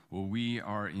Well, we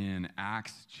are in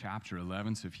Acts chapter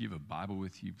 11, so if you have a Bible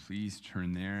with you, please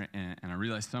turn there. And I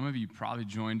realize some of you probably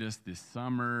joined us this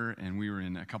summer, and we were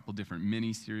in a couple different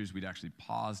mini-series. We'd actually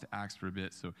paused Acts for a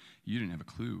bit, so you didn't have a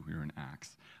clue we were in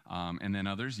Acts. And then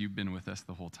others, you've been with us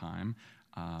the whole time.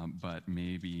 But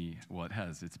maybe, well,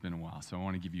 it's been a while, so I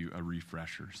want to give you a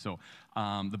refresher. So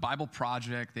the Bible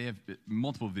Project, they have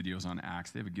multiple videos on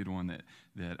Acts. They have a good one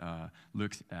that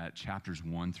looks at chapters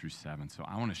 1 through 7. So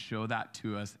I want to show that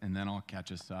to us, and then I'll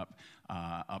catch us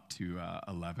up to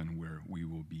 11, where we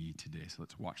will be today. So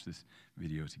let's watch this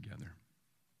video together.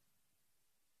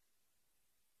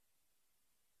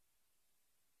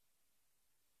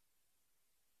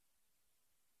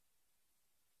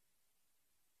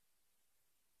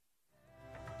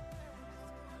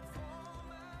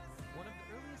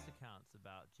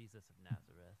 About Jesus of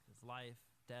Nazareth, his life,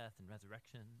 death, and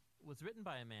resurrection, was written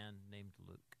by a man named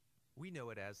Luke. We know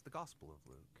it as the Gospel of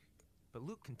Luke, but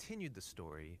Luke continued the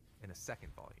story in a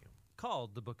second volume,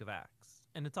 called the Book of Acts,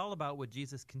 and it's all about what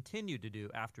Jesus continued to do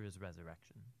after his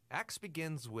resurrection. Acts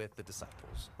begins with the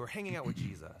disciples who are hanging out with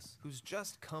Jesus, who's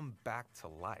just come back to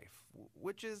life,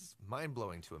 which is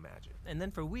mind-blowing to imagine. And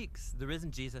then for weeks, the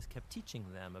risen Jesus kept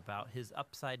teaching them about his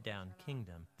upside-down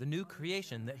kingdom, the new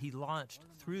creation that he launched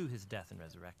through his death and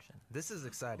resurrection. This is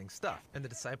exciting stuff, and the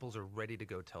disciples are ready to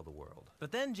go tell the world.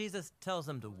 But then Jesus tells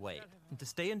them to wait and to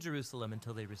stay in Jerusalem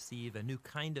until they receive a new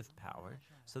kind of power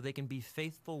so they can be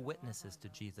faithful witnesses to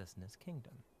Jesus and his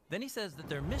kingdom. Then he says that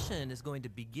their mission is going to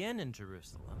begin in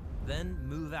Jerusalem, then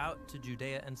move out to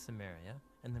Judea and Samaria,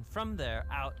 and then from there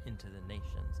out into the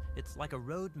nations. It's like a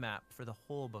roadmap for the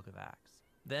whole book of Acts.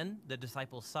 Then the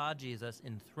disciples saw Jesus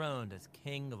enthroned as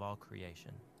King of all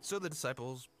creation. So the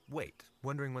disciples wait,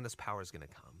 wondering when this power is going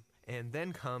to come. And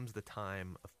then comes the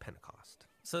time of Pentecost.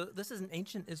 So this is an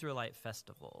ancient Israelite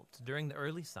festival. It's during the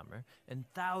early summer, and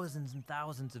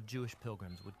thousands of Jewish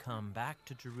pilgrims would come back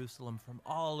to Jerusalem from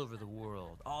all over the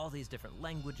world, all these different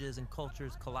languages and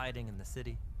cultures colliding in the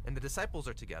city. And the disciples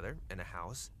are together in a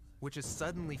house, which is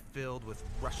suddenly filled with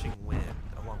rushing wind,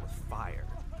 along with fire.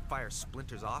 Fire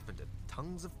splinters off into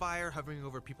tongues of fire hovering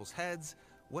over people's heads.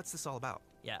 What's this all about?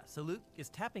 Yeah, so Luke is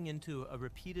tapping into a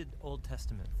repeated Old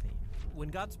Testament theme. When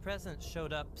God's presence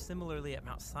showed up similarly at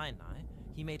Mount Sinai,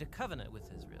 he made a covenant with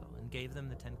Israel and gave them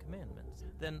the Ten Commandments.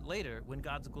 Then later, when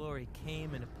God's glory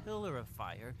came in a pillar of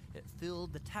fire, it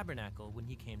filled the tabernacle when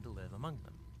he came to live among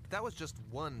them. But that was just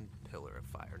one pillar of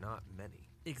fire, not many.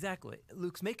 Exactly.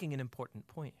 Luke's making an important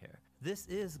point here. This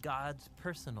is God's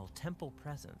personal temple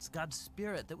presence, God's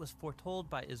spirit that was foretold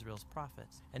by Israel's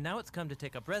prophets. And now it's come to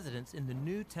take up residence in the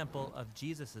new temple of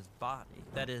Jesus' body,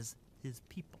 that is, his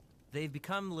people. They've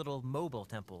become little mobile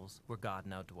temples where God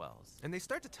now dwells. And they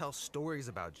start to tell stories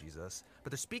about Jesus,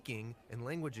 but they're speaking in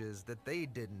languages that they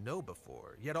didn't know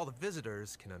before, yet all the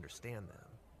visitors can understand them.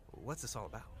 What's this all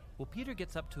about? Well, Peter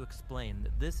gets up to explain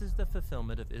that this is the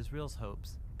fulfillment of Israel's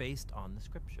hopes based on the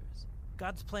scriptures.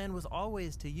 God's plan was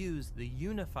always to use the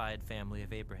unified family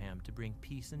of Abraham to bring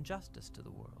peace and justice to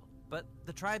the world. But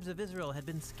the tribes of Israel had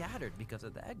been scattered because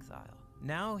of the exile.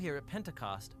 Now here at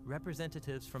Pentecost,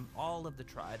 representatives from all of the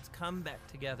tribes come back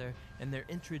together and they're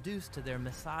introduced to their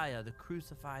Messiah, the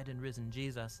crucified and risen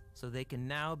Jesus, so they can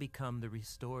now become the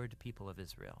restored people of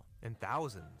Israel. And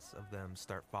thousands of them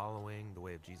start following the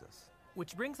way of Jesus.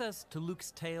 Which brings us to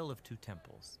Luke's tale of two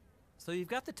temples. So you've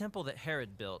got the temple that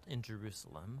Herod built in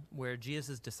Jerusalem, where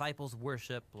Jesus' disciples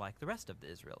worship like the rest of the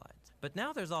Israelites. But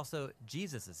now there's also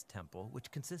Jesus' temple,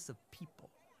 which consists of people.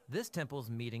 This temple's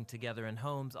meeting together in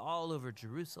homes all over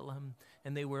Jerusalem,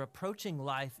 and they were approaching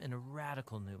life in a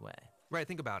radical new way. Right,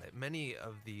 think about it. Many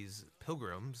of these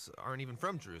pilgrims aren't even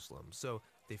from Jerusalem, so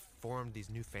they formed these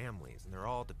new families, and they're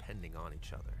all depending on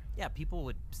each other. Yeah, people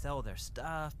would sell their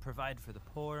stuff, provide for the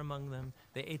poor among them.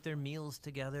 They ate their meals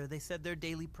together. They said their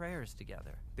daily prayers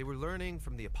together. They were learning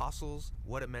from the apostles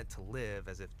what it meant to live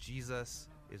as if Jesus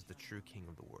is the true king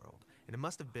of the world. And it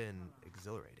must have been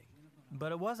exhilarating.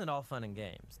 But it wasn't all fun and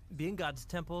games. Being God's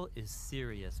temple is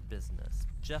serious business,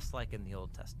 just like in the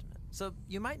Old Testament. So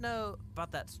you might know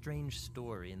about that strange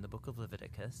story in the book of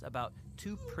Leviticus about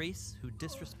two priests who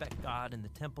disrespect God in the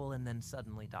temple and then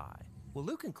suddenly die. Well,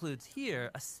 Luke includes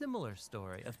here a similar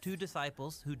story of two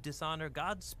disciples who dishonor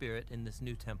God's spirit in this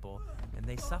new temple, and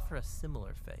they suffer a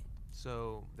similar fate.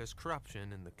 So there's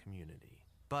corruption in the community.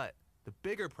 But the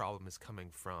bigger problem is coming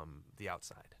from the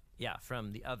outside. Yeah,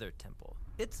 from the other temple.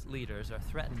 Its leaders are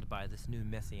threatened by this new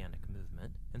messianic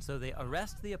movement, and so they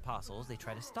arrest the apostles, they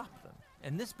try to stop them.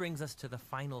 And this brings us to the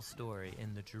final story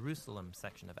in the Jerusalem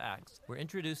section of Acts. We're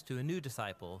introduced to a new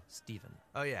disciple, Stephen.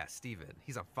 Oh yeah, Stephen.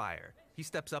 He's on fire. He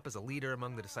steps up as a leader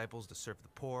among the disciples to serve the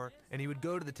poor, and he would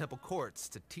go to the temple courts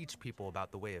to teach people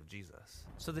about the way of Jesus.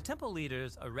 So the temple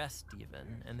leaders arrest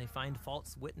Stephen, and they find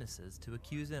false witnesses to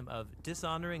accuse him of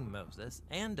dishonoring Moses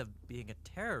and of being a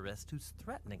terrorist who's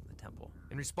threatening the temple.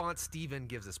 In response, Stephen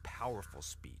gives this powerful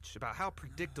speech about how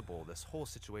predictable this whole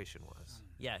situation was.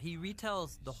 Yeah, he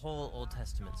retells the whole Old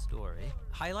Testament story,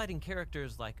 highlighting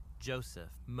characters like Joseph,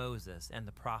 Moses, and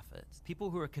the prophets, people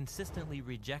who are consistently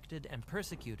rejected and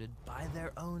persecuted by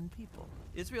their own people.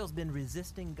 Israel's been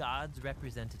resisting God's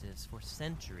representatives for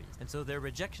centuries, and so their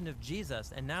rejection of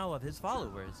Jesus and now of his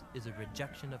followers is a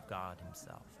rejection of God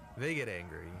himself. They get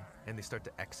angry, and they start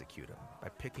to execute him by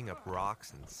picking up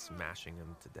rocks and smashing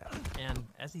him to death. And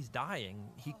as he's dying,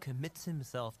 he commits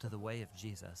himself to the way of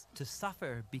Jesus, to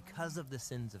suffer because of the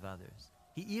sins of others.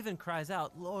 He even cries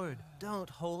out, "Lord, don't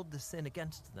hold the sin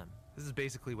against them." This is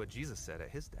basically what Jesus said at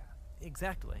his death.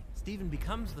 Exactly. Stephen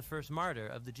becomes the first martyr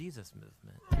of the Jesus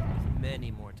movement, with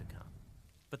many more to come.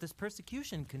 But this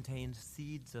persecution contains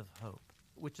seeds of hope,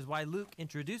 which is why Luke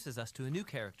introduces us to a new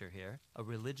character here, a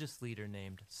religious leader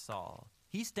named Saul.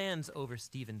 He stands over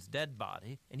Stephen's dead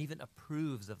body and even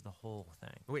approves of the whole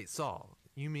thing. Wait, Saul,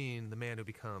 you mean the man who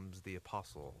becomes the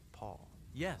Apostle Paul?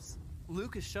 Yes,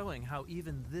 Luke is showing how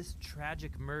even this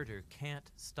tragic murder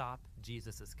can't stop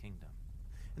Jesus' kingdom.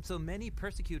 And so many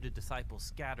persecuted disciples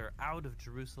scatter out of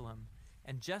Jerusalem,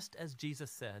 and just as Jesus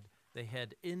said, they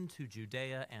head into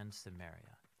Judea and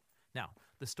Samaria. Now,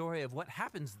 the story of what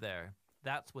happens there,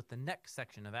 that's what the next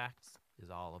section of Acts is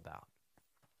all about.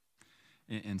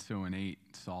 And so in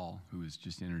 8, Saul, who was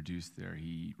just introduced there,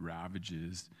 he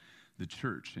ravages the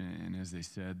church. And as they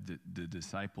said, the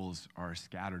disciples are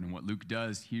scattered. And what Luke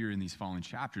does here in these following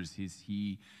chapters is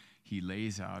he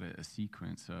lays out a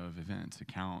sequence of events,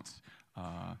 accounts,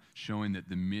 showing that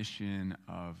the mission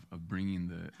of bringing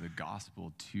the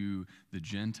gospel to the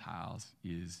Gentiles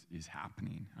is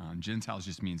happening. Gentiles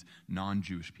just means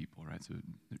non-Jewish people, right? So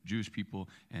Jewish people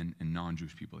and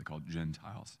non-Jewish people, they call it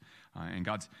Gentiles. And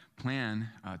God's plan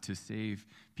to save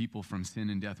people from sin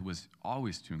and death was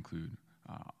always to include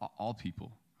all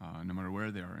people, no matter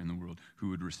where they are in the world, who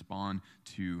would respond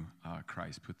to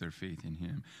Christ, put their faith in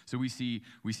him. So we see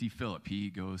Philip. He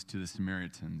goes to the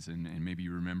Samaritans, and maybe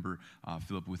you remember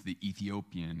Philip with the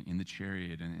Ethiopian in the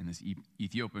chariot, and this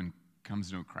Ethiopian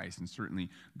comes to know Christ and certainly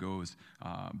goes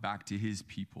back to his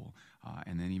people.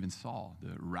 And then even Saul,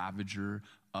 the ravager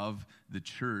of the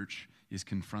church, is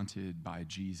confronted by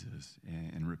Jesus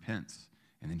and repents.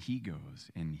 And then he goes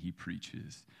and he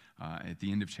preaches. At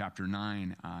the end of chapter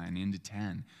 9 and into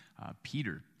 10,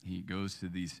 Peter, he goes to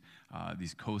these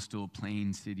coastal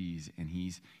plain cities, and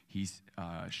he's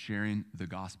sharing the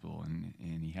gospel,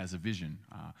 and he has a vision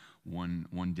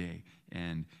one day.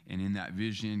 And in that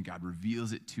vision, God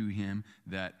reveals it to him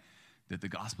that the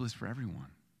gospel is for everyone.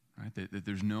 Right? That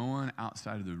there's no one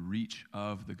outside of the reach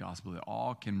of the gospel, that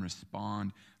all can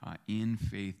respond in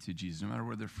faith to Jesus, no matter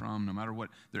where they're from, no matter what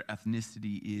their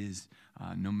ethnicity is,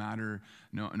 no matter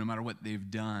what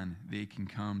they've done, they can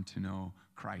come to know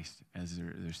Christ as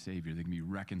their Savior. They can be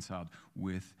reconciled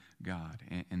with God.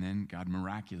 And then God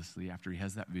miraculously, after he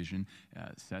has that vision,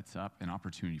 sets up an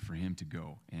opportunity for him to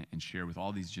go and share with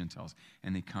all these Gentiles.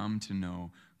 And they come to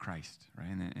know Christ, right?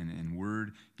 And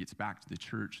word gets back to the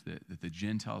church that the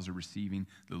Gentiles are receiving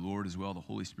the Lord as well. The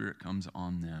Holy Spirit comes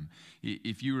on them.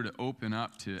 If you were to open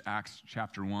up to Acts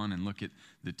chapter 1 and look at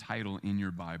the title in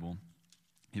your Bible,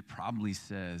 it probably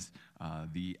says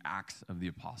the Acts of the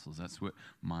Apostles. That's what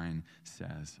mine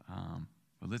says.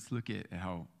 But let's look at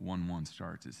how 1:1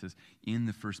 starts. It says, "In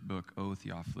the first book, O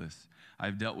Theophilus,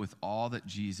 I've dealt with all that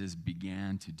Jesus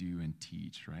began to do and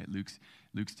teach," right? Luke's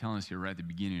telling us here right at the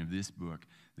beginning of this book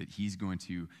that he's going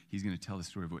to tell the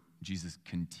story of what Jesus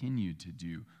continued to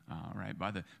do, right?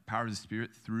 By the power of the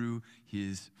Spirit through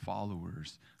his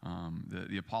followers.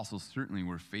 The apostles certainly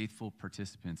were faithful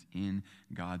participants in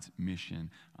God's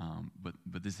mission.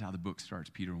 But this is how the book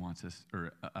starts.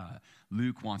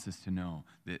 Luke wants us to know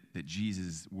that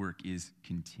Jesus' work is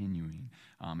continuing.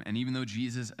 And even though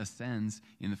Jesus ascends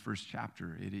in the first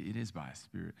chapter, it is by his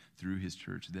Spirit through his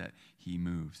church that he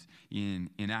moves. In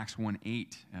Acts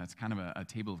 1:8, it's kind of a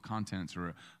table of contents,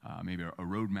 or maybe a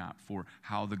roadmap for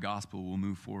how the gospel will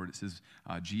move forward. It says,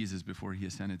 Jesus, before he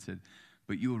ascended, said,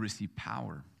 "But you will receive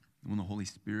power. When the Holy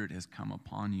Spirit has come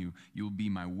upon you, you will be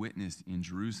my witness in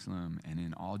Jerusalem and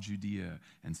in all Judea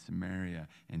and Samaria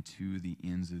and to the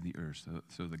ends of the earth."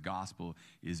 So the gospel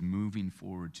is moving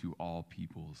forward to all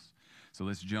peoples. So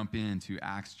let's jump into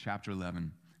Acts chapter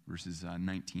 11, verses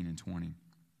 19 and 20.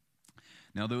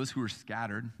 "Now those who were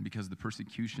scattered because of the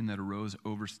persecution that arose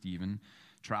over Stephen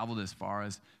traveled as far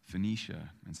as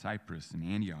Phoenicia and Cyprus and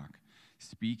Antioch,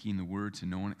 speaking the word to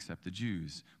no one except the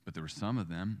Jews. But there were some of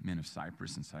them, men of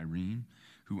Cyprus and Cyrene,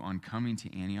 who on coming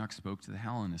to Antioch spoke to the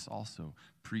Hellenists also,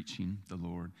 preaching the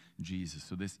Lord Jesus.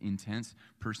 So this intense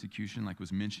persecution, like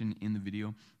was mentioned in the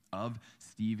video, of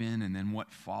Stephen, and then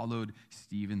what followed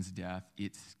Stephen's death,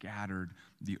 it scattered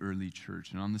the early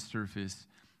church. And on the surface,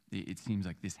 it seems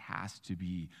like this has to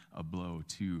be a blow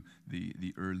to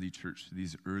the early church, to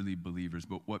these early believers.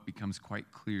 But what becomes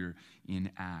quite clear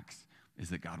in Acts is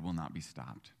that God will not be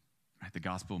stopped. Right? The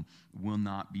gospel will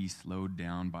not be slowed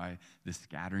down by the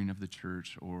scattering of the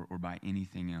church or by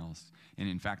anything else. And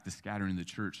in fact, the scattering of the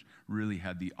church really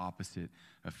had the opposite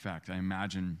effect. I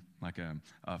imagine like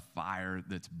a fire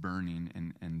that's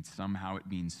burning and somehow it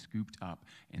being scooped up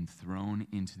and thrown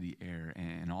into the air,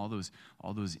 and all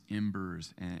those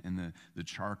embers and the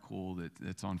charcoal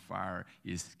that's on fire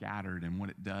is scattered, and what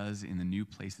it does in the new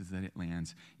places that it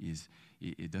lands is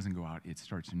it doesn't go out, it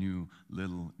starts new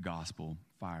little gospel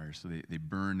fires. So they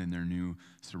burn in their new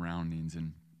surroundings.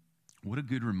 And what a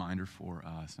good reminder for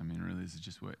us. I mean, really, this is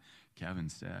just what Kevin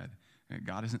said.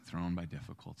 God isn't thrown by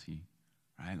difficulty.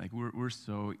 Right? Like we're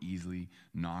so easily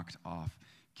knocked off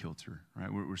kilter,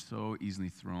 right? We're so easily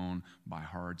thrown by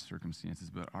hard circumstances,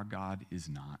 but our God is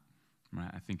not. Right?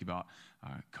 I think about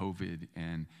COVID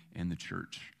and the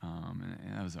church,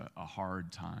 and that was a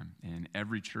hard time. And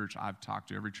every church I've talked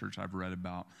to, every church I've read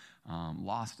about,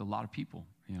 lost a lot of people,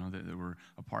 that were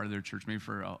a part of their church maybe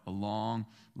for a long,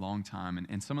 long time.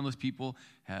 And some of those people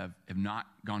have not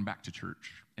gone back to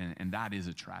church, and that is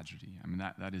a tragedy. I mean,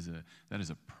 that is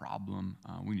a problem.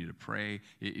 We need to pray.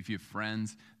 If you have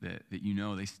friends that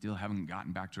they still haven't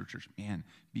gotten back to a church, man,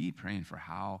 be praying for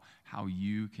how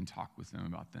you can talk with them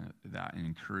about that and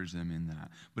encourage them in that.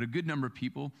 But a good number of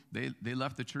people, they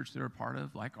left the church they're a part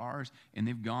of, like ours, and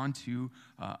they've gone to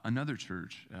another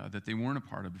church that they weren't a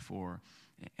part of before.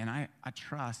 And I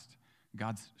trust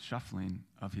God's shuffling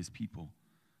of his people.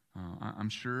 I'm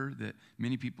sure that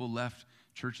many people left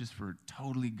churches for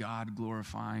totally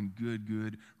God-glorifying,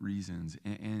 good reasons.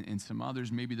 And some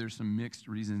others, maybe there's some mixed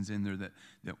reasons in there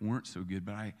that weren't so good.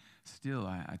 But I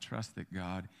trust that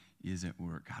God is at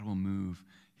work. God will move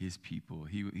his people.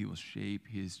 He will shape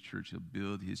his church. He'll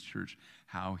build his church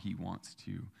how he wants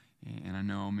to. And I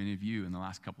know many of you in the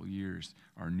last couple of years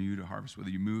are new to Harvest,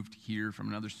 whether you moved here from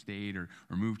another state or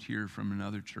moved here from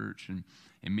another church.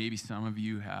 And maybe some of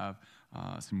you have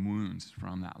some wounds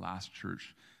from that last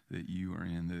church that you are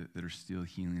in that are still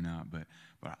healing up. But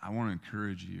I want to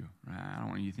encourage you. Right? I don't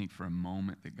want you to think for a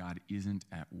moment that God isn't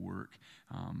at work.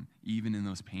 Even in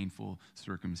those painful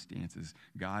circumstances,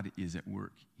 God is at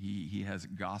work. He has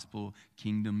gospel,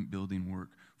 kingdom-building work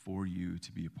for you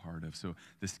to be a part of. So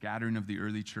the scattering of the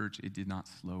early church, it did not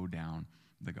slow down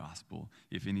the gospel.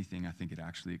 If anything, I think it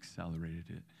actually accelerated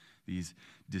it. These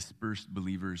dispersed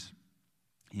believers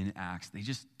in Acts, they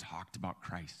just talked about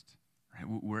Christ. Right?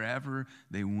 Wherever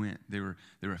they went, they were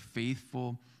a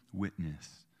faithful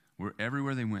witness.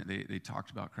 Everywhere they went, they talked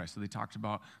about Christ. So they talked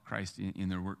about Christ in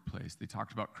their workplace. They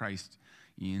talked about Christ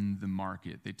in the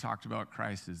market. They talked about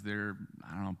Christ as they're,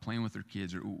 playing with their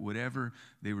kids or whatever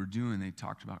they were doing. They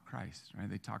talked about Christ, right?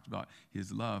 They talked about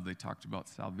his love. They talked about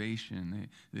salvation.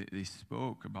 They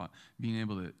spoke about being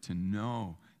able to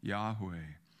know Yahweh.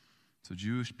 So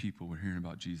Jewish people were hearing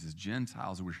about Jesus.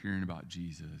 Gentiles were hearing about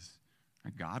Jesus.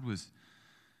 God was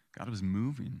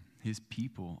moving his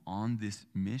people on this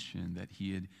mission that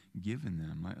he had given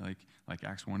them. Like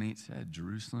Acts 1:8 said,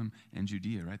 Jerusalem and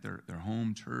Judea, right? Their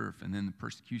home turf. And then the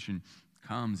persecution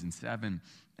comes in 7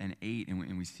 and 8,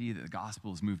 and we see that the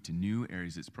gospel has moved to new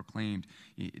areas. It's proclaimed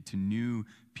to new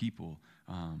people.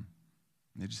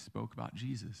 They just spoke about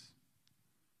Jesus.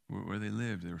 Where they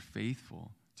lived, they were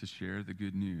faithful to share the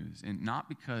good news. And not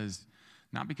because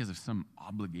of some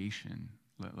obligation,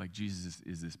 like Jesus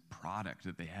is this product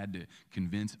that they had to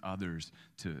convince others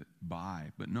to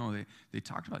buy. But no, they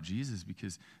talked about Jesus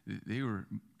because they were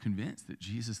convinced that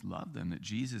Jesus loved them, that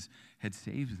Jesus had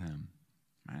saved them.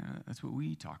 That's what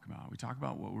we talk about. We talk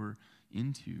about what we're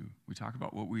into. We talk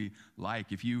about what we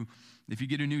like. If you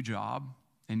get a new job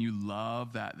and you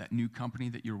love that new company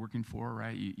that you're working for,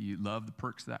 right? You love the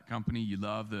perks of that company. You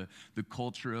love the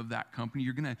culture of that company.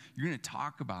 You're gonna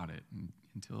talk about it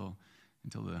until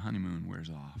the honeymoon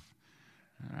wears off.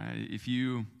 All right? If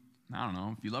you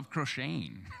love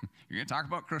crocheting, you're going to talk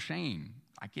about crocheting.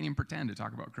 I can't even pretend to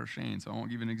talk about crocheting, so I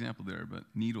won't give you an example there, but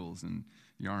needles and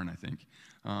yarn, I think.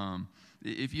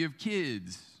 If you have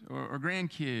kids or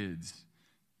grandkids,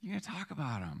 you're going to talk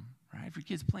about them, right? If your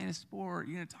kid's playing a sport,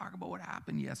 you're going to talk about what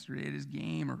happened yesterday at his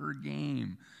game or her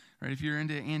game, right? If you're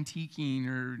into antiquing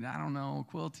or, I don't know,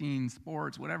 quilting,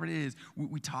 sports, whatever it is,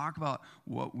 we talk about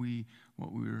what we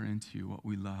were into, what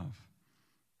we love.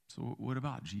 So what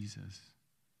about Jesus?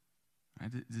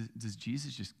 Right? Does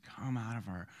Jesus just come out of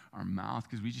our mouth?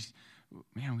 Because we just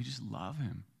love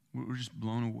him. We're just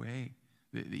blown away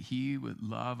that he would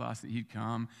love us, that he'd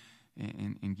come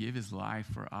and give his life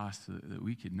for us so that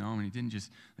we could know him. And he didn't just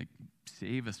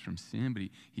save us from sin, but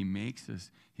he makes us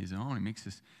his own. He makes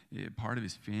us part of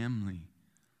his family.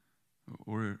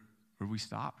 Or we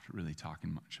stopped really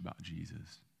talking much about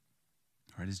Jesus.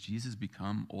 Right? Has Jesus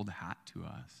become old hat to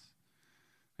us?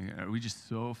 Are we just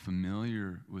so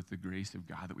familiar with the grace of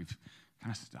God that we've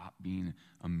kind of stopped being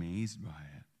amazed by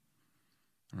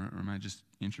it? Or am I just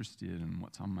interested in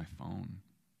what's on my phone?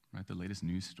 Right, the latest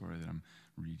news story that I'm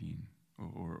reading,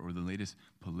 or the latest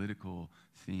political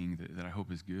thing that I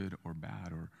hope is good or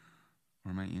bad, or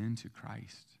am I into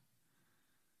Christ?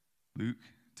 Luke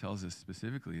tells us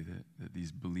specifically that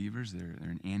these believers, they're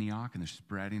in Antioch and they're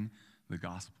spreading the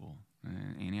gospel.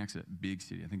 And Antioch's a big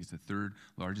city. I think it's the third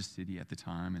largest city at the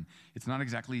time, and it's not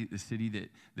exactly the city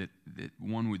that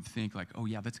one would think like, oh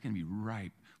yeah, that's going to be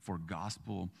ripe for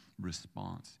gospel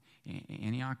response.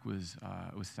 Antioch was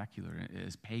secular,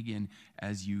 as pagan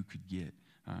as you could get.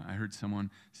 I heard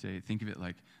someone say, think of it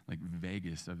like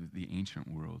Vegas of the ancient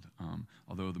world.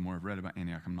 Although the more I've read about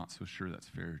Antioch, I'm not so sure that's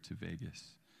fair to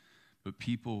Vegas. But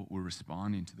people were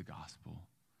responding to the gospel,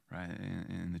 right?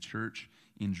 And the church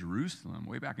in Jerusalem,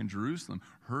 way back in Jerusalem,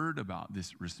 heard about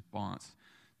this response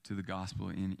to the gospel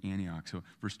in Antioch. So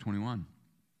verse 21,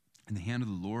 and the hand of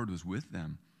the Lord was with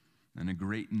them, and a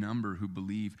great number who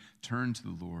believed turned to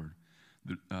the Lord.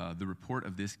 The report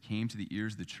of this came to the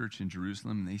ears of the church in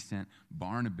Jerusalem, and they sent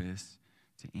Barnabas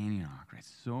to Antioch. Right?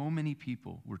 So many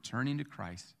people were turning to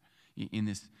Christ in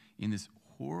this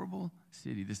horrible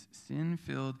city, this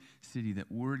sin-filled city,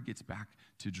 that word gets back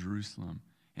to Jerusalem.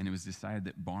 And it was decided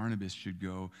that Barnabas should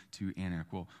go to Antioch.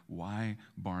 Well, why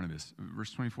Barnabas?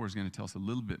 Verse 24 is going to tell us a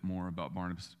little bit more about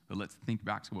Barnabas, but let's think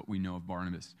back to what we know of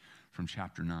Barnabas from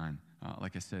chapter 9.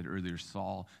 Like I said earlier,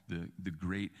 Saul, the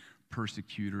great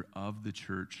persecutor of the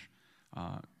church,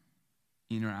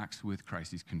 interacts with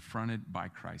Christ. He's confronted by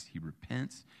Christ. He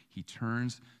repents. He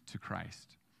turns to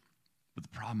Christ. But the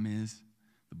problem is,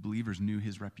 the believers knew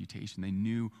his reputation. They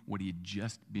knew what he had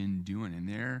just been doing,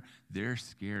 and they're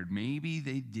scared. Maybe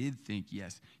they did think,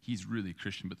 yes, he's really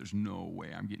Christian, but there's no way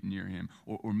I'm getting near him.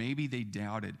 Or maybe they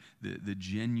doubted the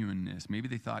genuineness. Maybe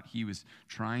they thought he was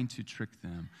trying to trick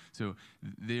them. So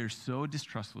they're so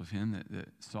distrustful of him that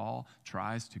Saul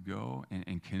tries to go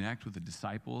and connect with the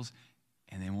disciples,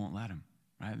 and they won't let him.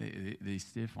 Right? They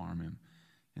stiff-arm him.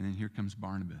 And then here comes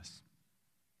Barnabas,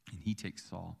 and he takes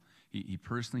Saul. He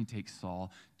personally takes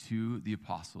Saul to the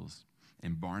apostles,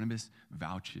 and Barnabas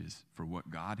vouches for what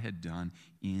God had done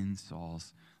in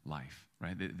Saul's life,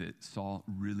 right? That Saul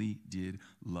really did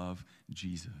love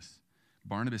Jesus.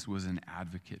 Barnabas was an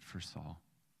advocate for Saul,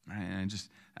 right? And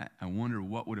I wonder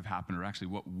what would have happened, or actually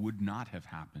what would not have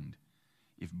happened,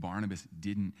 if Barnabas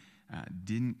didn't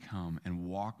come and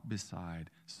walk beside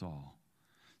Saul.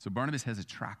 So Barnabas has a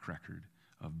track record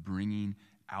of bringing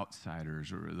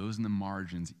outsiders or those in the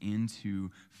margins into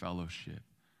fellowship,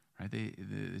 right?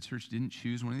 The church didn't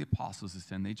choose one of the apostles to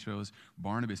send. They chose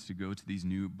Barnabas to go to these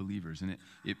new believers. And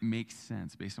it makes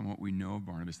sense based on what we know of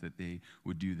Barnabas that they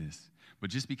would do this. But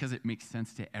just because it makes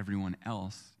sense to everyone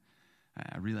else,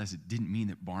 I realized it didn't mean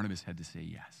that Barnabas had to say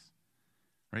yes,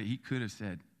 right? He could have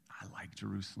said, I like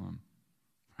Jerusalem.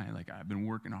 Right? Like, I've been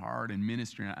working hard in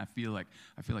ministry, and I feel like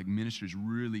ministry is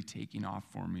really taking off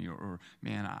for me. Or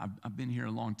man, I've been here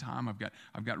a long time.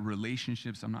 I've got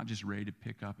relationships. I'm not just ready to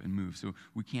pick up and move. So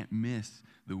we can't miss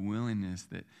the willingness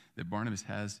that Barnabas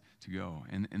has to go.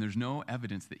 And there's no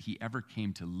evidence that he ever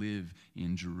came to live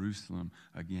in Jerusalem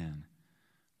again.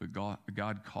 But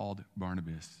God called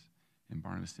Barnabas, and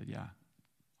Barnabas said, yeah,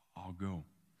 I'll go.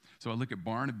 So I look at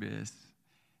Barnabas,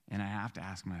 and I have to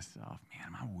ask myself, man,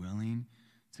 am I willing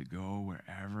to go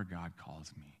wherever God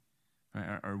calls me?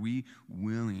 Right? Are we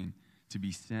willing to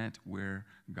be sent where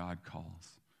God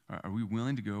calls? Are we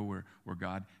willing to go where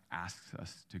God asks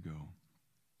us to go?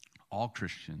 All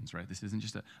Christians, right? This isn't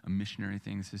just a missionary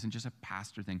thing. This isn't just a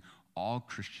pastor thing. All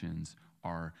Christians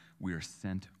we are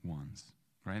sent ones,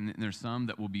 right? And there's some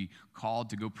that will be called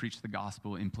to go preach the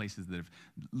gospel in places that have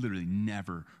literally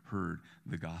never heard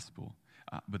the gospel.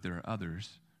 But there are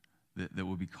others that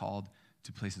will be called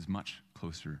to places much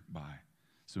closer by.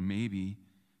 So maybe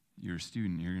you're a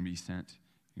student, you're going to be sent,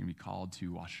 you're going to be called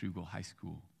to Washougal High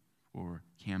School, or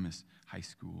Camas High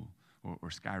School, or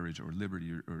Skyridge, or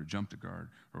Liberty, or Jumptagard,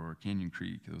 or Canyon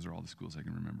Creek. Those are all the schools I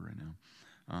can remember right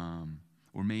now.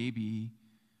 Or maybe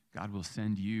God will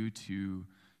send you to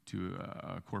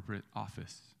a corporate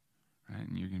office, right?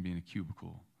 And you're going to be in a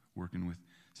cubicle working with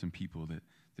some people that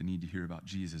need to hear about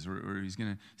Jesus. Or he's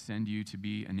going to send you to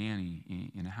be a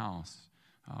nanny in a house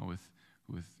with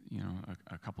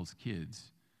a couple's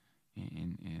kids.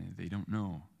 And they don't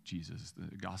know Jesus,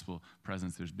 the gospel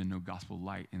presence. There's been no gospel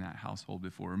light in that household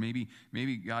before. Or maybe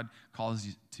God calls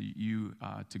you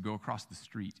to go across the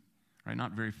street, right?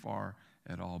 Not very far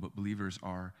at all, but believers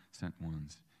are sent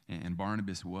ones. And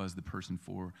Barnabas was the person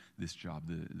for this job.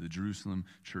 The Jerusalem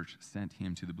church sent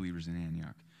him to the believers in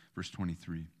Antioch. Verse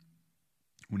 23,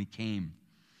 when he came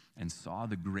and saw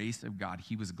the grace of God,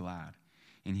 he was glad.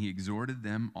 And he exhorted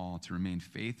them all to remain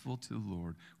faithful to the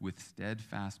Lord with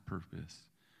steadfast purpose.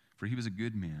 For he was a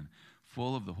good man,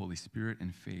 full of the Holy Spirit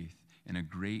and faith, and a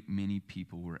great many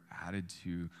people were added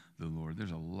to the Lord.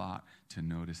 There's a lot to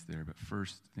notice there, but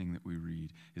first thing that we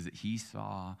read is that he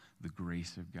saw the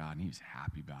grace of God, and he was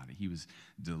happy about it. He was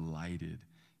delighted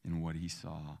in what he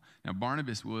saw. Now,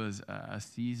 Barnabas was a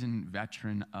seasoned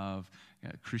veteran of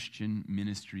Christian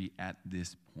ministry at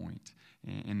this point.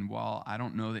 And while I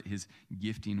don't know that his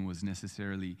gifting was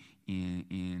necessarily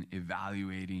in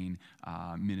evaluating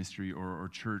ministry or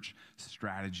church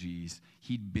strategies,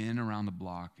 he'd been around the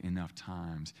block enough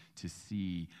times to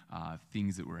see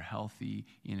things that were healthy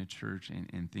in a church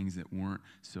and things that weren't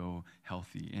so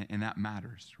healthy. And that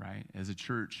matters, right? As a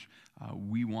church,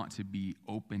 we want to be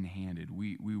open-handed.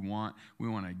 We want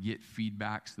to get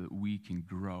feedback so that we can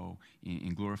grow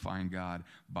in glorifying God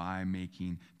by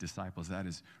making disciples. That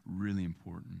is really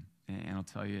important. And I'll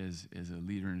tell you, as a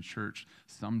leader in a church,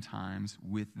 sometimes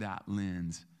with that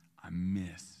lens, I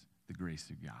miss the grace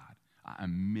of God. I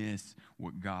miss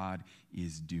what God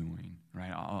is doing,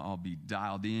 right? I'll be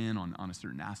dialed in on a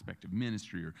certain aspect of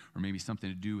ministry or maybe something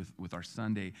to do with our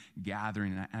Sunday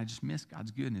gathering, and I just miss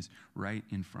God's goodness right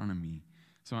in front of me.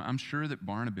 So I'm sure that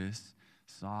Barnabas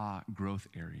saw growth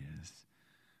areas,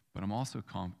 but I'm also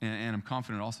I'm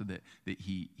confident also that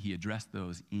he addressed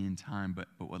those in time. But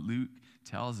what Luke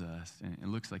tells us, and it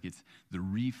looks like it's the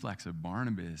reflex of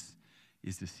Barnabas,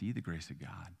 is to see the grace of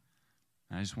God.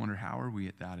 And I just wonder, how are we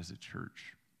at that as a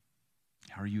church?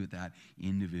 How are you at that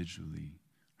individually?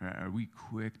 Are we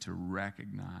quick to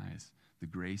recognize the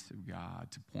grace of God,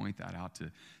 to point that out,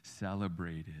 to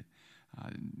celebrate it?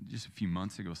 Just a few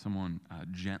months ago, someone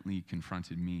gently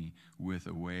confronted me with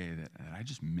a way that I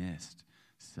just missed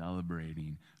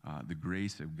celebrating the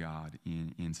grace of God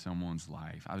in someone's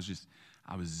life. I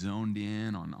was zoned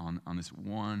in on this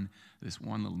one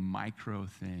little micro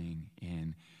thing,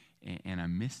 and I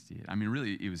missed it. I mean,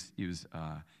 really, it was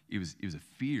a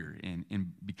fear,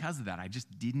 and because of that, I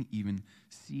just didn't even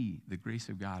see the grace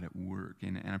of God at work.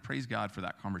 And I praise God for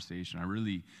that conversation. I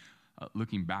really,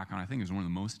 looking back on, I think it was one of the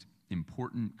most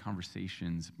important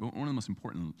conversations, one of the most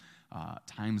important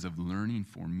times of learning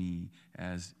for me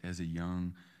as a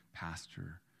young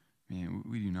pastor. Man,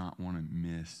 we do not want to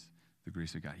miss the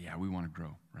grace of God. Yeah, we want to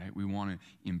grow, right? We want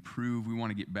to improve. We want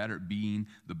to get better at being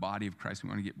the body of Christ. We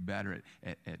want to get better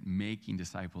at making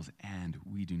disciples, and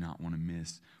we do not want to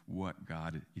miss what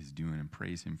God is doing, and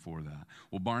praise him for that.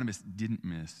 Well, Barnabas didn't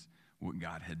miss what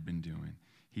God had been doing.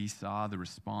 He saw the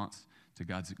response to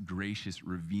God's gracious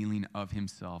revealing of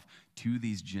himself to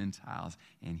these Gentiles,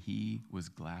 and he was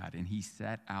glad, and he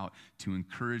set out to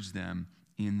encourage them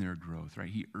in their growth, right?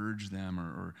 He urged them,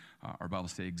 or our Bible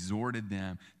says, exhorted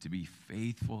them to be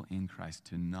faithful in Christ,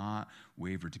 to not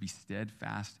waver, to be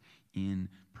steadfast in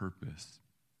purpose.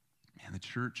 And the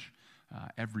church,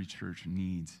 every church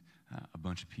needs a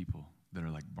bunch of people that are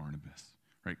like Barnabas,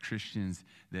 right? Christians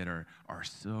that are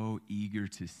so eager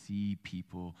to see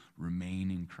people remain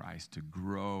in Christ, to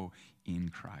grow in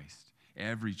Christ.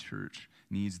 Every church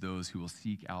needs those who will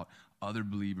seek out other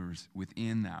believers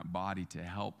within that body to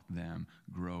help them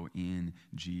grow in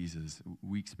Jesus.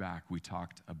 Weeks back, we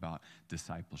talked about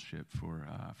discipleship for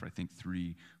I think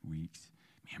 3 weeks.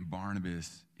 Man,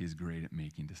 Barnabas is great at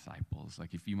making disciples.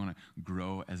 Like, if you want to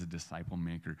grow as a disciple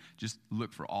maker, just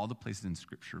look for all the places in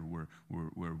Scripture where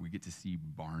we get to see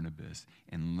Barnabas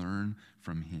and learn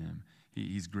from him.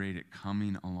 He's great at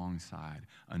coming alongside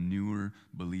a newer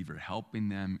believer, helping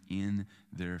them in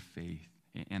their faith.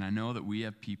 And I know that we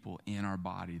have people in our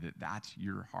body that's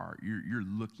your heart. You're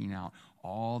looking out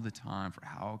all the time for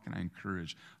how can I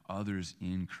encourage others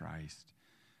in Christ.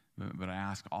 But I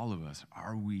ask all of us,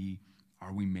 are we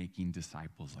making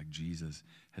disciples like Jesus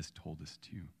has told us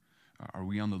to? Are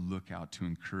we on the lookout to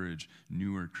encourage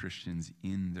newer Christians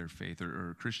in their faith,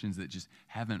 or Christians that just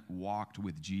haven't walked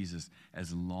with Jesus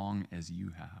as long as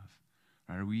you have?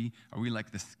 Right? Are we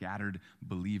like the scattered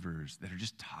believers that are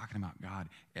just talking about God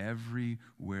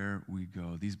everywhere we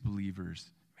go? These believers,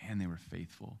 man, they were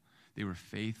faithful. They were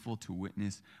faithful to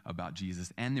witness about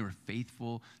Jesus, and they were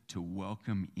faithful to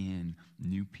welcome in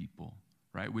new people,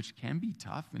 right? Which can be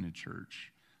tough in a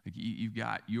church. Like you've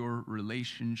got your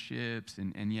relationships,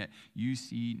 and yet you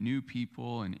see new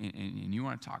people, and you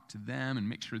want to talk to them and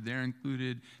make sure they're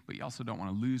included, but you also don't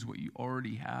want to lose what you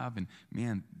already have. And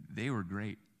man, they were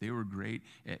great. They were great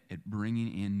at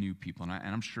bringing in new people. And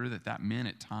I'm sure that meant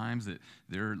at times that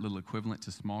their little equivalent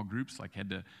to small groups like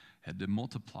had to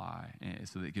multiply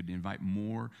so they could invite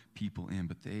more people in.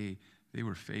 But they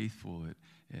were faithful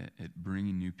at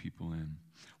bringing new people in.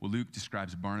 Well, Luke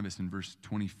describes Barnabas in verse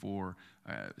 24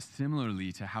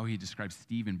 similarly to how he describes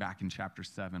Stephen back in chapter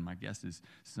 7. My guess is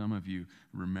some of you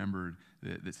remembered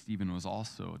that Stephen was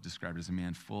also described as a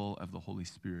man full of the Holy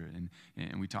Spirit.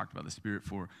 And we talked about the Spirit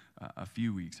for a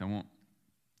few weeks. I won't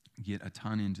get a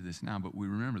ton into this now, but we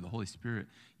remember the Holy Spirit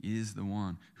is the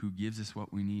one who gives us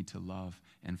what we need to love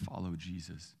and follow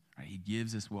Jesus. Right? He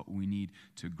gives us what we need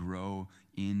to grow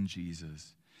in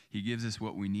Jesus. He gives us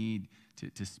what we need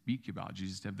to speak about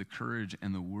Jesus, to have the courage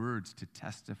and the words to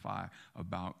testify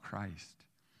about Christ.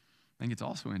 I think it's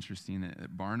also interesting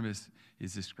that Barnabas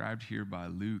is described here by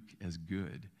Luke as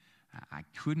good. I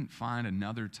couldn't find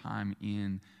another time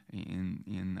in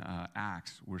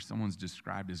Acts where someone's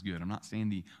described as good. I'm not saying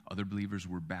the other believers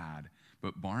were bad,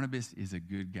 but Barnabas is a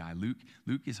good guy.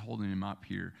 Luke is holding him up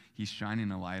here. He's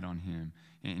shining a light on him.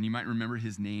 And you might remember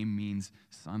his name means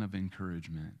son of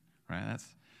encouragement, right?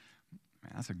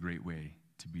 That's a great way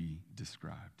to be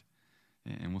described.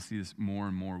 And we'll see this more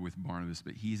and more with Barnabas,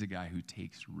 but he's a guy who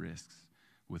takes risks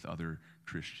with other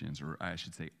Christians, or I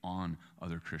should say on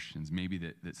other Christians, maybe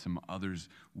that some others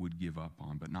would give up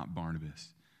on, but not Barnabas.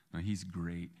 No, he's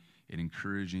great at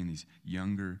encouraging these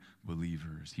younger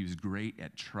believers. He was great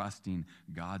at trusting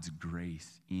God's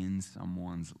grace in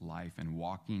someone's life and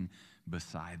walking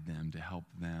beside them to help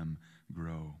them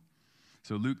grow.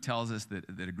 So Luke tells us that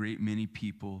a great many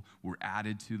people were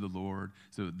added to the Lord.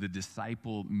 So the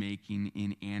disciple making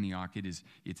in Antioch,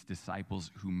 it's disciples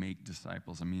who make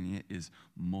disciples. I mean, it is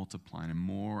multiplying, and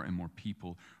more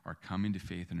people are coming to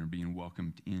faith and are being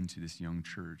welcomed into this young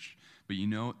church. But you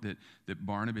note that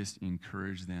Barnabas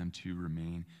encouraged them to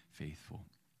remain faithful,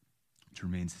 to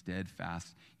remain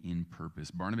steadfast in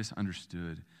purpose. Barnabas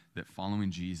understood that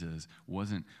following Jesus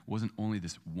wasn't only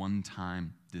this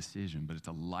one-time decision, but it's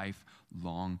a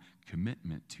lifelong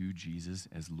commitment to Jesus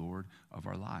as Lord of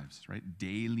our lives, right?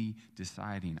 Daily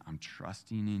deciding, I'm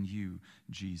trusting in you,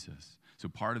 Jesus. So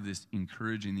part of this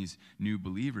encouraging these new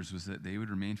believers was that they would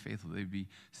remain faithful. They'd be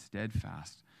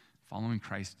steadfast. Following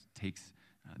Christ takes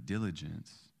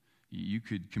diligence. You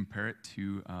could compare it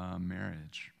to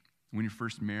marriage. When you're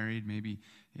first married, maybe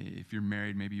if you're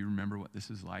married, maybe you remember what this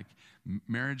is like.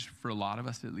 Marriage, for a lot of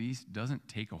us at least, doesn't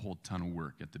take a whole ton of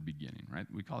work at the beginning, right?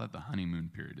 We call that the honeymoon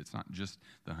period. It's not just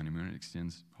the honeymoon. It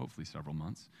extends hopefully several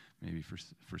months. Maybe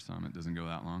for some it doesn't go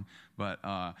that long. But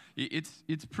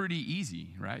it's pretty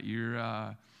easy, right? You're,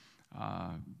 I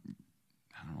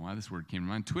don't know why this word came to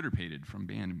mind, Twitter-pated from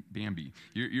Bambi.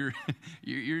 You're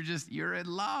in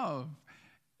love.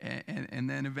 And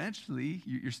then eventually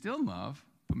you're still in love,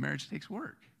 but marriage takes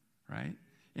work, right?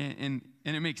 And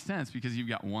it makes sense because you've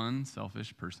got one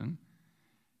selfish person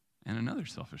and another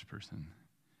selfish person,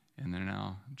 and they're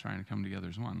now trying to come together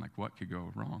as one. Like, what could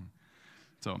go wrong?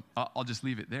 So I'll just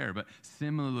leave it there. But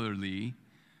similarly,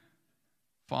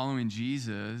 following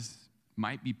Jesus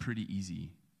might be pretty easy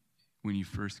when you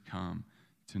first come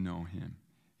to know him.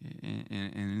 And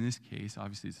in this case,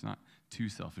 obviously, it's not two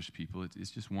selfish people. It's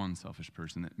just one selfish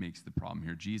person that makes the problem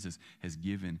here. Jesus has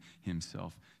given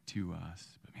himself to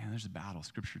us. But man, there's a battle.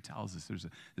 Scripture tells us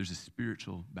there's a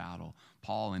spiritual battle.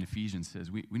 Paul in Ephesians says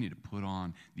we need to put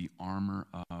on the armor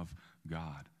of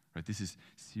God. Right? This is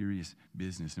serious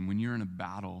business. And when you're in a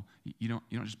battle, you don't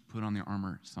just put on the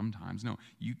armor sometimes. No,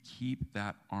 you keep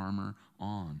that armor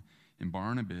on. And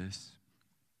Barnabas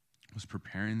was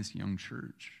preparing this young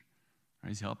church. Right?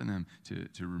 He's helping them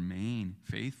to remain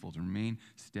faithful, to remain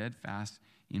steadfast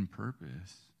in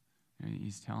purpose. And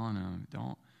he's telling them,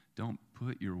 don't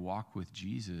put your walk with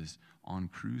Jesus on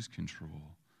cruise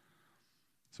control.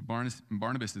 So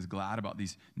Barnabas is glad about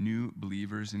these new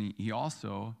believers, and he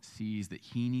also sees that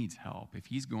he needs help. If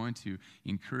he's going to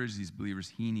encourage these believers,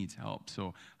 he needs help.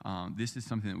 So this is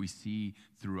something that we see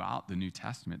throughout the New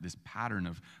Testament, this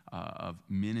pattern of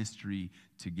ministry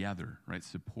together, right?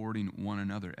 Supporting one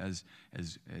another as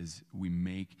we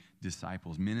make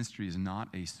disciples. Ministry is not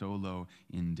a solo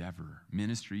endeavor.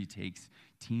 Ministry takes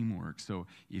teamwork. So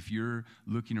if you're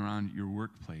looking around your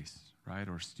workplace, right?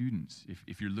 Or students,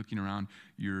 if you're looking around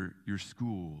your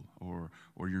school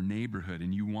or your neighborhood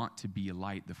and you want to be a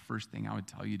light, the first thing I would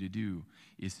tell you to do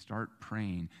is start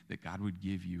praying that God would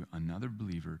give you another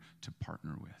believer to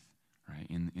partner with, right?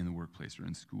 In the workplace or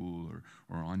in school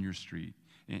or on your street.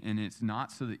 And it's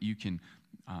not so that you can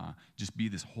just be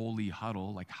this holy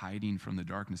huddle, like hiding from the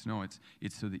darkness. No,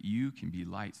 it's so that you can be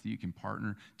light, so that you can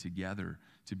partner together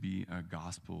to be a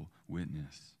gospel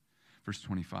witness. Verse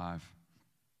 25.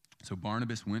 So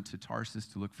Barnabas went to Tarsus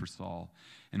to look for Saul,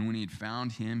 and when he had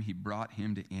found him, he brought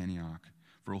him to Antioch.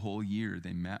 For a whole year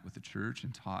they met with the church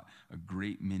and taught a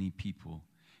great many people.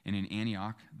 And in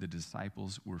Antioch, the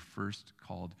disciples were first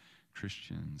called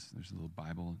Christians. There's a little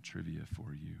Bible trivia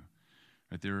for you.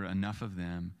 Right? There were enough of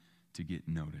them to get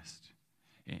noticed,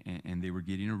 and they were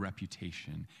getting a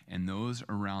reputation, and those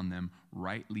around them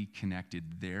rightly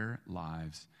connected their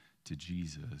lives to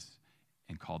Jesus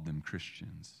and called them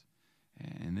Christians.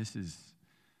 And this is,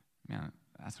 man,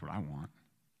 that's what I want.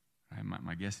 Right?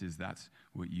 My guess is that's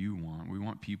what you want. We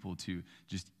want people to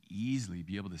just easily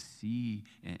be able to see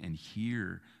and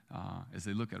hear, as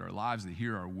they look at our lives, they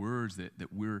hear our words,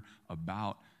 that we're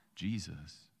about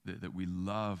Jesus, that we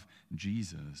love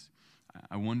Jesus.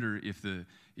 I wonder if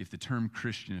the term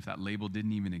Christian, if that label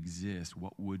didn't even exist,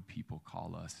 what would people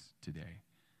call us today?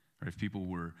 Or if people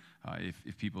were,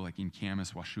 if people like in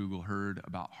Camas, Washougal heard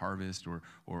about Harvest, or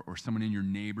someone in your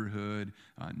neighborhood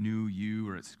knew you,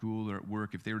 or at school or at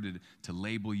work, if they were to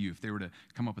label you, if they were to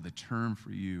come up with a term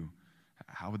for you,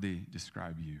 how would they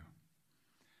describe you?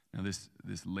 Now this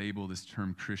label, this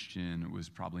term Christian, was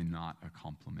probably not a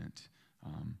compliment.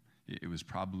 It was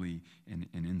probably an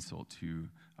insult to,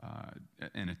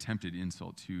 an attempted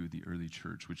insult to the early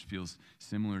church, which feels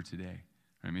similar today.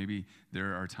 Right? Maybe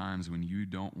there are times when you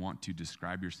don't want to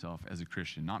describe yourself as a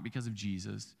Christian, not because of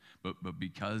Jesus, but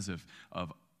because of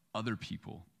other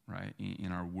people, right,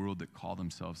 in our world that call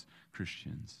themselves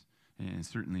Christians. And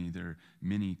certainly there are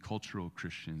many cultural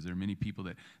Christians. There are many people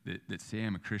that say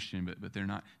I'm a Christian, but they're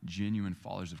not genuine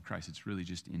followers of Christ. It's really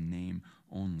just in name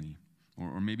only.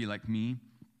 Or maybe like me,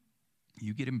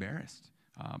 you get embarrassed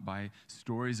by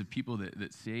stories of people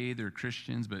that say they're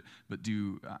Christians, but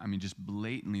do, just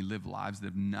blatantly live lives that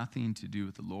have nothing to do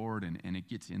with the Lord, and it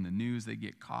gets in the news, they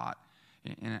get caught,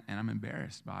 and I'm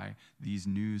embarrassed by these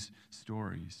news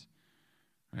stories.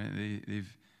 Right?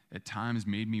 They've at times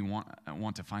made me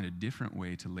want to find a different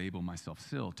way to label myself,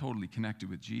 still totally connected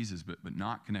with Jesus, but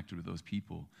not connected with those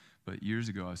people. But years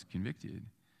ago, I was convicted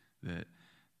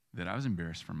that I was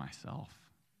embarrassed for myself.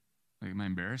 Like my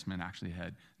embarrassment actually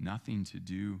had nothing to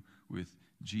do with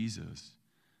Jesus.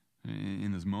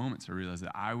 In those moments, I realized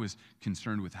that I was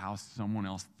concerned with how someone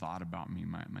else thought about me,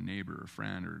 my neighbor or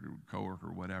friend or coworker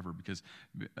or whatever, because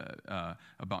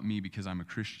about me because I'm a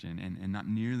Christian, and not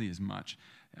nearly as much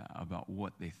about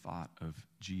what they thought of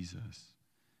Jesus.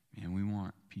 Man, we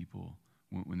want people,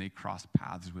 when they cross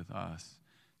paths with us,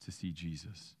 to see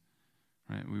Jesus.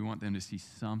 Right? We want them to see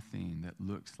something that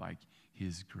looks like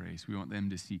His grace. We want them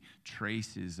to see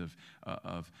traces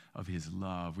of His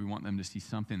love. We want them to see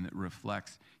something that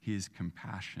reflects His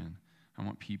compassion. I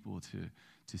want people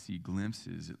to see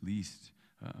glimpses, at least,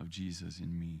 of Jesus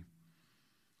in me.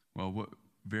 Well, what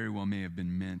very well may have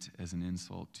been meant as an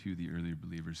insult to the earlier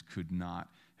believers could not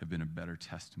have been a better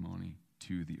testimony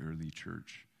to the early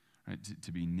church. Right?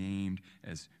 To be named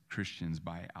as Christians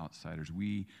by outsiders.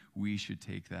 We should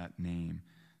take that name,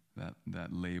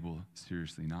 that label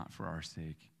seriously, not for our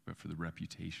sake, but for the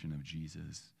reputation of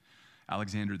Jesus.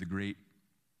 Alexander the Great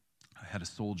had a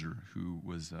soldier who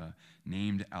was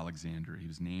named Alexander. He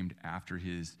was named after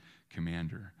his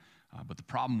commander. But the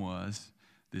problem was,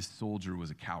 this soldier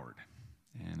was a coward.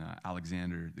 And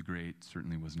Alexander the Great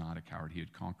certainly was not a coward. He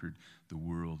had conquered the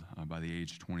world by the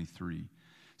age 23.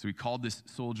 So he called this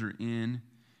soldier in,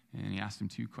 and he asked him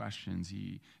two questions.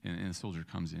 And the soldier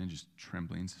comes in just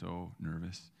trembling, so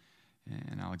nervous.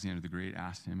 And Alexander the Great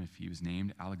asked him if he was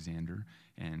named Alexander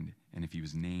and if he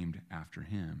was named after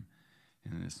him.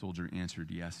 And the soldier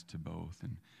answered yes to both.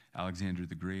 And Alexander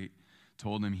the Great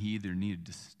told him he either needed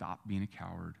to stop being a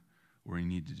coward or he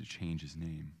needed to change his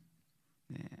name.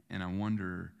 And I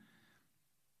wonder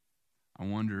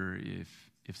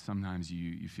if sometimes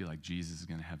you feel like Jesus is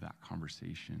going to have that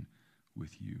conversation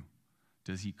with you.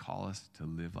 Does He call us to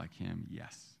live like Him?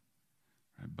 Yes.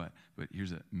 Right? But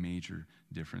here's a major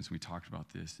difference. We talked about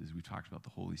this, is we talked about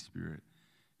the Holy Spirit.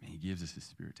 Man, He gives us His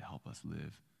Spirit to help us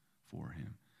live for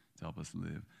Him, to help us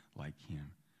live like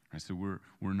Him. Right? So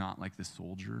we're not like the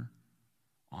soldier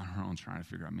on our own trying to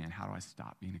figure out, man, how do I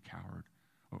stop being a coward?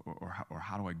 Or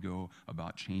how do I go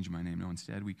about changing my name? No,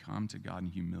 instead we come to God in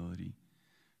humility.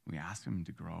 We ask him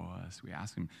to grow us. We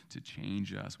ask him to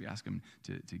change us. We ask him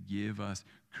to give us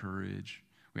courage.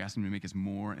 We ask him to make us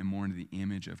more and more into the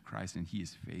image of Christ, and he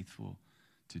is faithful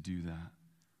to do that.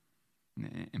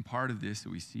 And part of this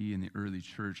that we see in the early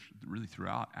church, really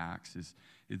throughout Acts, is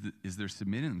they're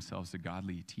submitting themselves to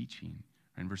godly teaching.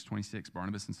 In verse 26,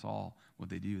 Barnabas and Saul, what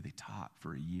they do, they taught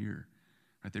for a year.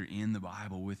 Right? They're in the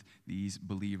Bible with these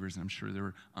believers, and I'm sure there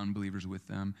were unbelievers with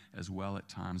them as well at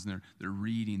times. And they're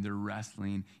reading, they're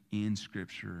wrestling in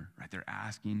Scripture. Right? They're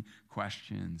asking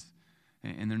questions,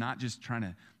 and they're not just trying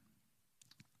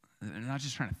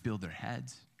to fill their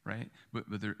heads, right? But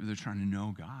they're trying to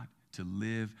know God, to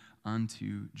live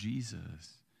unto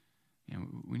Jesus.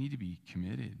 And we need to be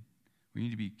committed. We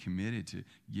need to be committed to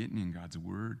getting in God's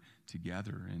word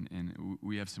together. And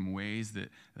we have some ways that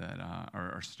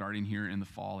are starting here in the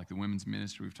fall, like the women's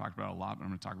ministry. We've talked about a lot, but I'm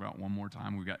going to talk about one more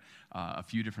time. We've got a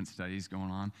few different studies going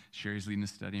on. Sherry's leading a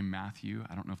study in Matthew.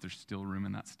 I don't know if there's still room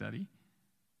in that study.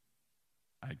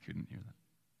 I couldn't hear that.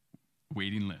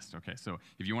 Waiting list. Okay, so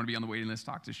if you want to be on the waiting list,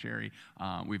 talk to Sherry.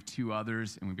 We have two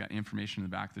others, and we've got information in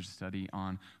the back. There's a study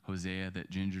on Hosea that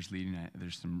Ginger's leading.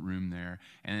 There's some room there.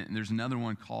 And there's another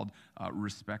one called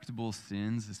Respectable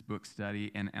Sins, this book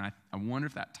study. And I wonder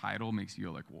if that title makes you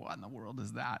go like, what in the world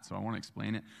is that? So I want to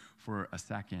explain it for a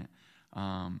second.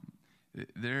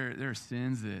 There are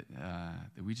sins that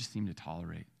we just seem to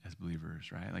tolerate as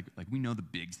believers, right? Like we know the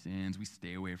big sins. We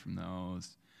stay away from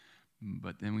those.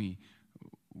 But then we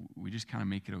just kind of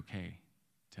make it okay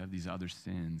to have these other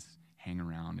sins hang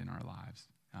around in our lives,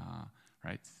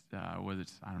 right? Whether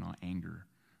it's, I don't know, anger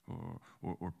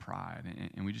or pride.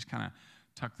 And we just kind of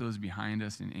tuck those behind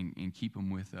us and keep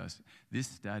them with us. This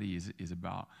study is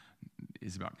about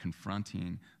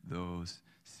confronting those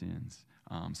sins.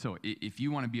 So if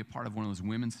you want to be a part of one of those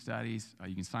women's studies,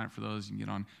 you can sign up for those. You can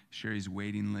get on Sherry's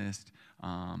waiting list.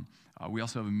 We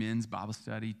also have a men's Bible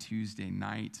study Tuesday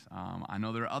night. I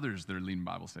know there are others that are leading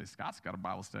Bible studies. Scott's got a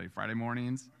Bible study Friday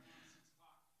mornings,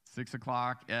 6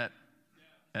 o'clock at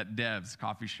Dev's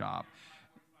Coffee Shop.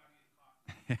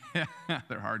 They're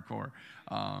hardcore.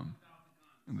 I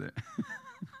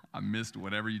missed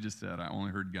whatever you just said. I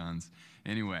only heard guns.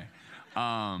 Anyway,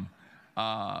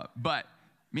 but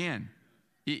man,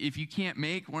 if you can't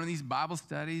make one of these Bible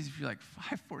studies, if you're like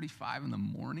 5:45 in the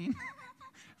morning,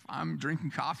 if I'm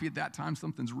drinking coffee at that time,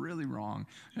 something's really wrong.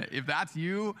 If that's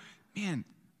you, man,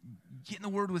 get in the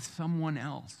Word with someone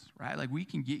else, right? Like we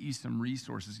can get you some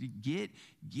resources. Get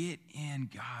in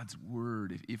God's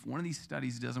Word. If one of these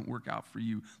studies doesn't work out for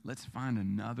you, let's find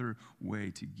another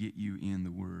way to get you in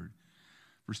the Word.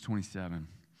 Verse 27.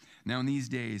 Now in these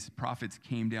days, prophets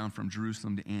came down from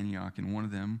Jerusalem to Antioch, and one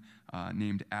of them,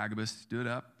 named Agabus, stood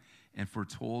up and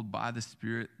foretold by the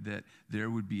Spirit that there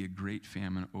would be a great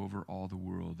famine over all the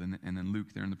world. And then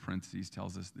Luke there in the parentheses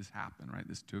tells us this happened, right?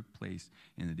 This took place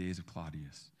in the days of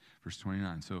Claudius. Verse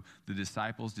 29, so the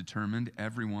disciples determined,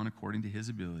 everyone according to his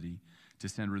ability, to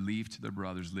send relief to their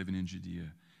brothers living in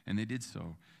Judea. And they did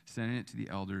so, sending it to the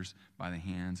elders by the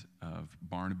hands of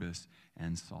Barnabas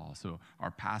and Saul. So our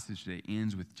passage today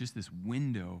ends with just this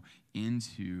window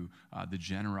into the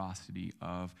generosity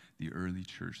of the early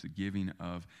church, the giving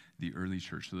of the early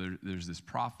church. So there's this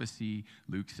prophecy.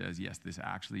 Luke says, yes, this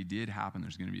actually did happen.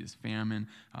 There's going to be this famine.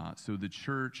 So the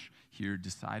church here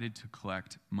decided to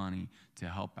collect money to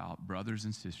help out brothers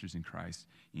and sisters in Christ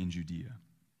in Judea.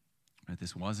 Right?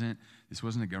 This wasn't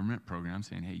a government program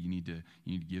saying, hey, you need to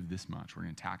give this much. We're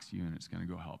going to tax you and it's going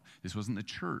to go help. This wasn't the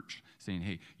church saying,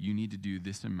 hey, you need to do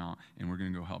this amount and we're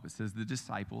going to go help. It says the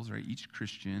disciples, right, each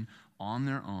Christian on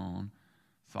their own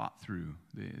thought through.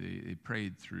 They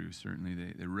prayed through, certainly.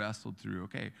 They wrestled through,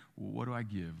 okay, well, what do I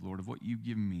give? Lord, of what you've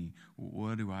given me,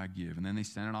 what do I give? And then they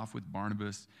sent it off with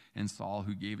Barnabas and Saul,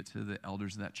 who gave it to the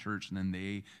elders of that church, and then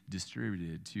they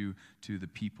distributed to the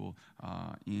people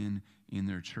in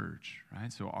their church,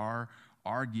 right? So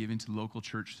our giving to local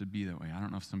church should be that way. I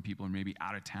don't know if some people are maybe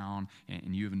out of town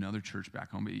and you have another church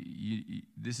back home, but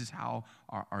this is how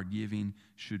our giving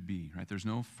should be, right? There's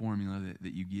no formula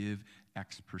that you give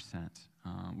X percent.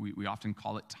 We often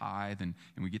call it tithe, and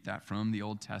we get that from the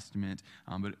Old Testament.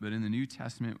 But in the New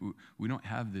Testament, we don't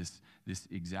have this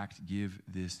exact give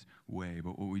this way.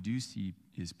 But what we do see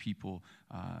is people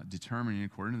determining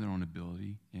according to their own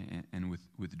ability and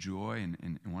with joy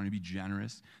and wanting to be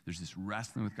generous. There's this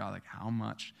wrestling with God, like, how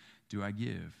much do I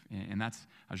give? And that's,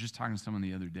 I was just talking to someone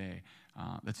the other day.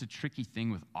 That's a tricky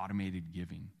thing with automated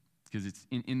giving. Because it's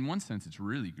in one sense, it's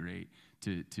really great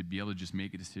to be able to just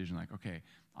make a decision like, okay,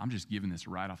 I'm just giving this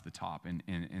right off the top, and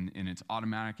it's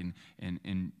automatic,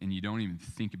 and you don't even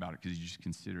think about it because you just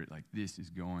consider it like this is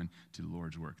going to the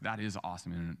Lord's work. That is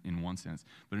awesome in one sense,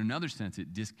 but in another sense,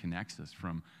 it disconnects us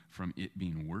from it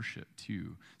being worship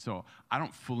too. So I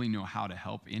don't fully know how to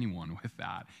help anyone with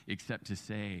that, except to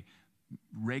say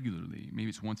regularly, maybe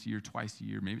it's once a year, twice a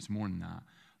year, maybe it's more than that.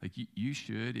 Like you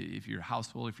should, if you're a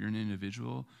household, if you're an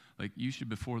individual, like you should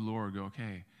before the Lord go,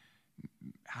 okay,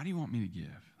 how do you want me to give?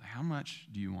 Like, how much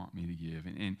do you want me to give?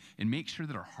 And make sure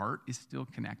that our heart is still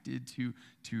connected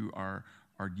to our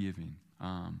giving.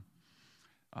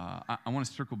 I want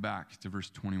to circle back to verse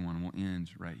 21, and we'll end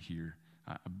right here.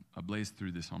 I blazed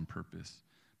through this on purpose,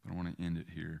 but I want to end it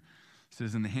here. It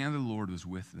says, and the hand of the Lord was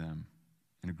with them,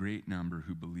 and a great number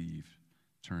who believed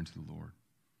turned to the Lord.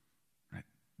 Right?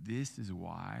 This is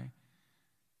why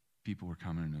people were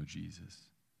coming to know Jesus.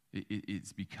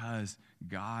 It's because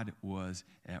God was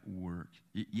at work.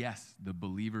 Yes, the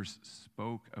believers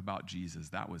spoke about Jesus.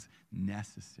 That was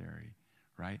necessary,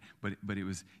 right? But it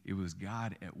was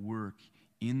God at work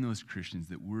in those Christians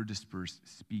that were dispersed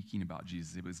speaking about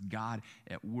Jesus. It was God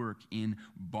at work in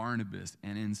Barnabas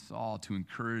and in Saul to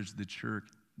encourage the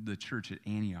church at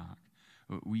Antioch.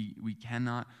 We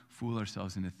cannot fool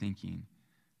ourselves into thinking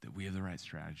that we have the right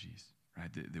strategies. Right?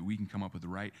 That we can come up with the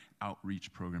right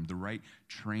outreach program, the right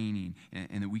training,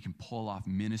 and that we can pull off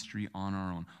ministry on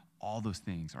our own. All those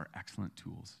things are excellent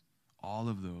tools. All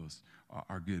of those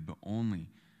are good, but only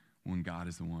when God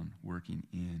is the one working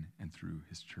in and through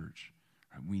his church.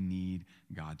 Right? We need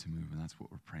God to move, and that's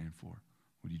what we're praying for.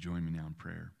 Would you join me now in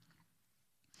prayer?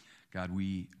 God,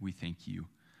 we thank you.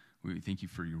 We thank you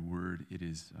for your word. It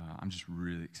is, I'm just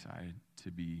really excited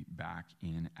to be back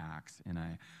in Acts, and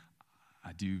I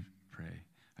do pray,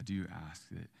 I do ask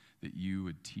that you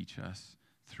would teach us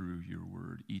through your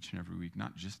word each and every week,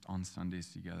 not just on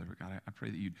Sundays together, but God, I pray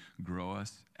that you'd grow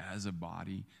us as a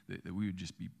body, that we would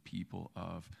just be people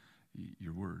of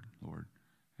your word, Lord.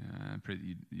 I pray that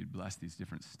you'd bless these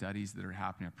different studies that are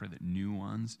happening. I pray that new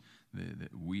ones that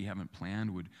we haven't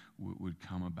planned would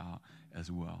come about as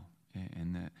well.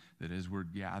 And that as we're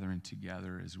gathering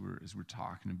together, as we're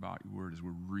talking about your word, as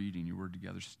we're reading your word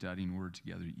together, studying your word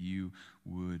together, you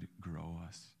would grow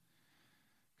us.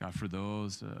 God, for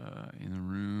those in the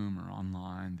room or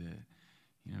online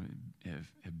that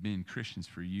have been Christians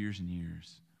for years and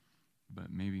years, but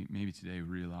maybe today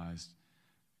realized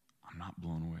I'm not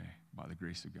blown away by the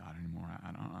grace of God anymore.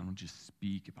 I don't just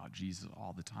speak about Jesus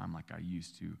all the time like I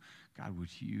used to. God,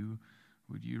 would you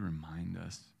remind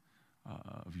us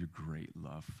of your great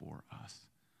love for us,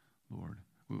 Lord?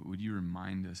 Would you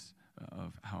remind us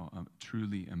of how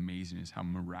truly amazing it is, how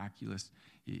miraculous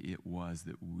it was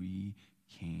that we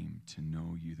came to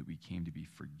know you, that we came to be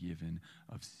forgiven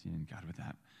of sin. God,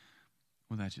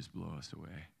 would that just blow us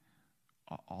away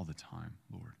all the time,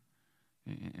 Lord?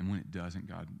 And when it doesn't,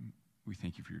 God, we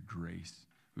thank you for your grace.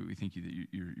 We thank you that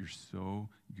you're so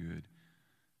good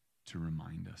to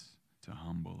remind us, to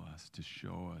humble us, to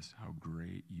show us how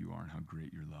great you are and how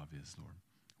great your love is, Lord.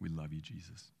 We love you,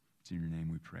 Jesus. It's in your name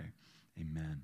we pray. Amen.